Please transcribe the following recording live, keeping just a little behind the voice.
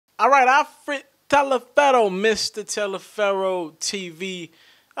All right, Alfred Teleferro, Mr. Teleferro TV.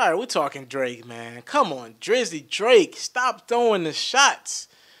 All right, we're talking Drake, man. Come on, Drizzy Drake, stop throwing the shots.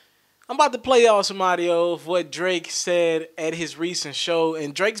 I'm about to play y'all some audio of what Drake said at his recent show,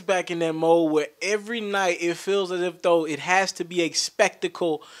 and Drake's back in that mode where every night it feels as if though it has to be a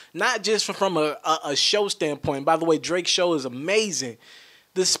spectacle, not just from a show standpoint. By the way, Drake's show is amazing.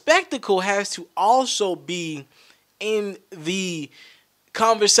 The spectacle has to also be in the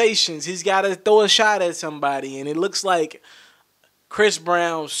conversations. He's got to throw a shot at somebody, and it looks like Chris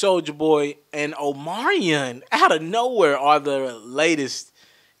Brown, Soulja Boy, and Omarion out of nowhere are the latest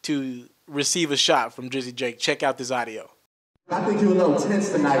to receive a shot from Drizzy Drake. Check out this audio. I think you're a little tense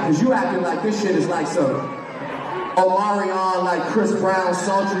tonight because you acting like this shit is like some Omarion, like Chris Brown,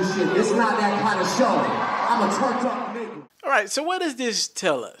 Soulja shit. It's not that kind of show. I'm a turned up nigga. All right, so what does this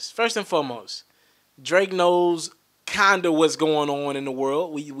tell us? First and foremost, Drake knows kind of what's going on in the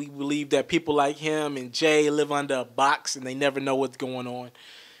world. We believe that people like him and Jay live under a box and they never know what's going on.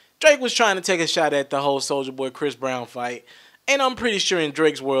 Drake was trying to take a shot at the whole Soulja Boy Chris Brown fight. And I'm pretty sure in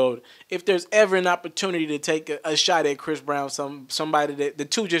Drake's world, if there's ever an opportunity to take a shot at Chris Brown, somebody that the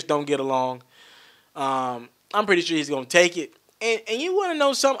two just don't get along, I'm pretty sure he's going to take it. And you want to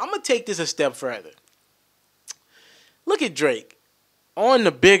know something? I'm going to take this a step further. Look at Drake on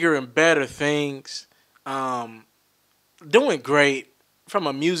the bigger and better things. Doing great from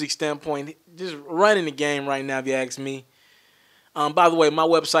a music standpoint. Just running the game right now, if you ask me. By the way, my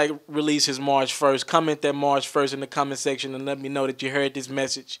website releases March 1st. Comment that March 1st in the comment section and let me know that you heard this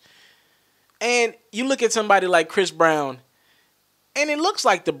message. And you look at somebody like Chris Brown, and it looks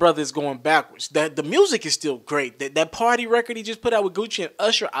like the brother's going backwards. The music is still great. That party record he just put out with Gucci and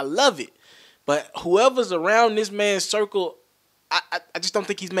Usher, I love it. But whoever's around this man's circle, I just don't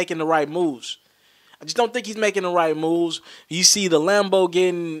think he's making the right moves. I just don't think he's making the right moves. You see the Lambo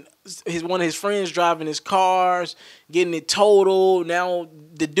getting one of his friends driving his cars, getting it totaled. Now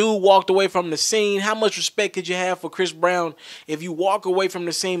the dude walked away from the scene. How much respect could you have for Chris Brown if you walk away from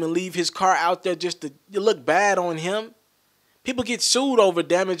the scene and leave his car out there just to look bad on him? People get sued over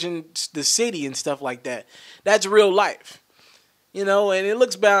damaging the city and stuff like that. That's real life. You know, and it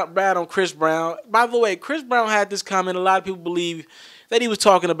looks bad on Chris Brown. By the way, Chris Brown had this comment. A lot of people believe that he was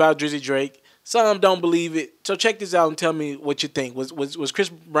talking about Drizzy Drake. Some don't believe it. So check this out and tell me what you think. Was Chris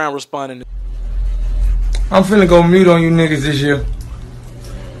Brown responding? I'm finna go mute on you niggas this year.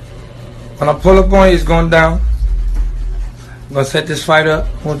 When I pull up on you, it's going down. I'm gonna set this fight up.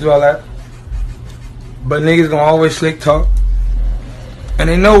 I'm gonna do all that. But niggas gonna always slick talk. And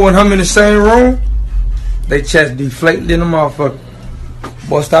they know when I'm in the same room, they chest deflated in the motherfucker.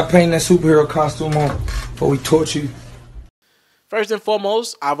 Boy, stop painting that superhero costume on before we torture you. First and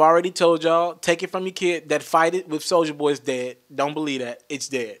foremost, I've already told y'all, take it from your kid, that fight it with Soulja Boy is dead. Don't believe that. It's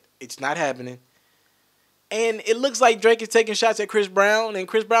dead. It's not happening. And it looks like Drake is taking shots at Chris Brown, and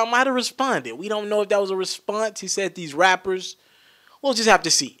Chris Brown might have responded. We don't know if that was a response. He said these rappers. We'll just have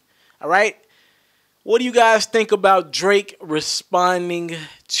to see. All right? What do you guys think about Drake responding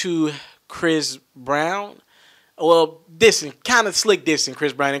to Chris Brown? Well, dissing, kind of slick dissing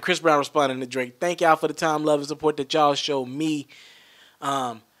Chris Brown, and Chris Brown responding to Drake. Thank y'all for the time, love, and support that y'all show me.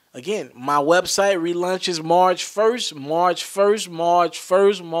 Again, my website relaunches March 1st, March 1st, March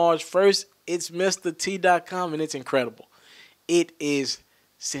 1st, March 1st. It's MrT.com, and it's incredible. It is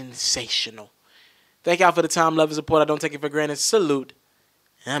sensational. Thank y'all for the time, love, and support. I don't take it for granted. Salute.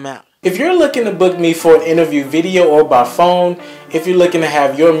 I'm out. If you're looking to book me for an interview video or by phone, if you're looking to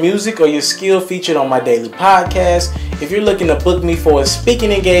have your music or your skill featured on my daily podcast, if you're looking to book me for a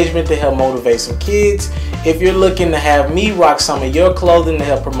speaking engagement to help motivate some kids, if you're looking to have me rock some of your clothing to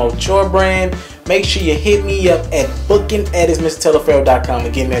help promote your brand, make sure you hit me up at booking@mrteleferro.com.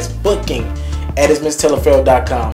 Again, that's booking@mrteleferro.com.